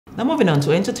Now moving on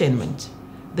to entertainment.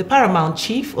 The paramount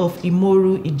chief of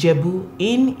Imoru Ijebu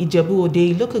in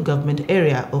Ijebu-Ode local government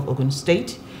area of Ogun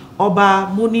State, Oba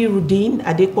Munirudeen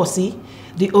Adeposi,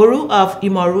 the Oru of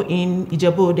Imoru in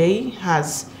Ijebu-Ode,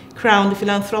 has crowned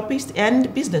philanthropist and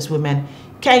businesswoman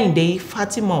Kehinde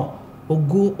Fatima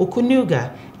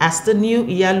Okunuga as the new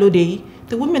Iyalode,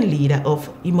 the women leader of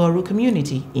Imoru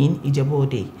Community in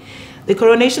Ijebu-Ode. The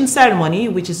coronation ceremony,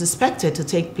 which is expected to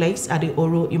take place at the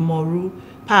Oru of Imoru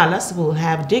Palace, will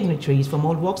have dignitaries from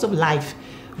all walks of life,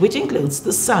 which includes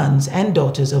the sons and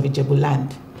daughters of Ijebu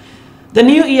land. The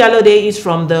new Iyalode is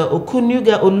from the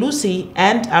Okunuga Olusi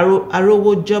and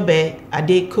Arowojobe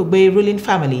Adekobe ruling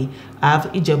family of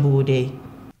Ijebu-Ode.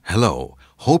 Hello,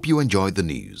 hope you enjoyed the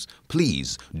news.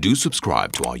 Please do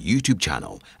subscribe to our YouTube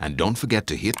channel and don't forget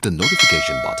to hit the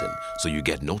notification button so you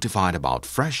get notified about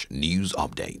fresh news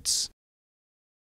updates.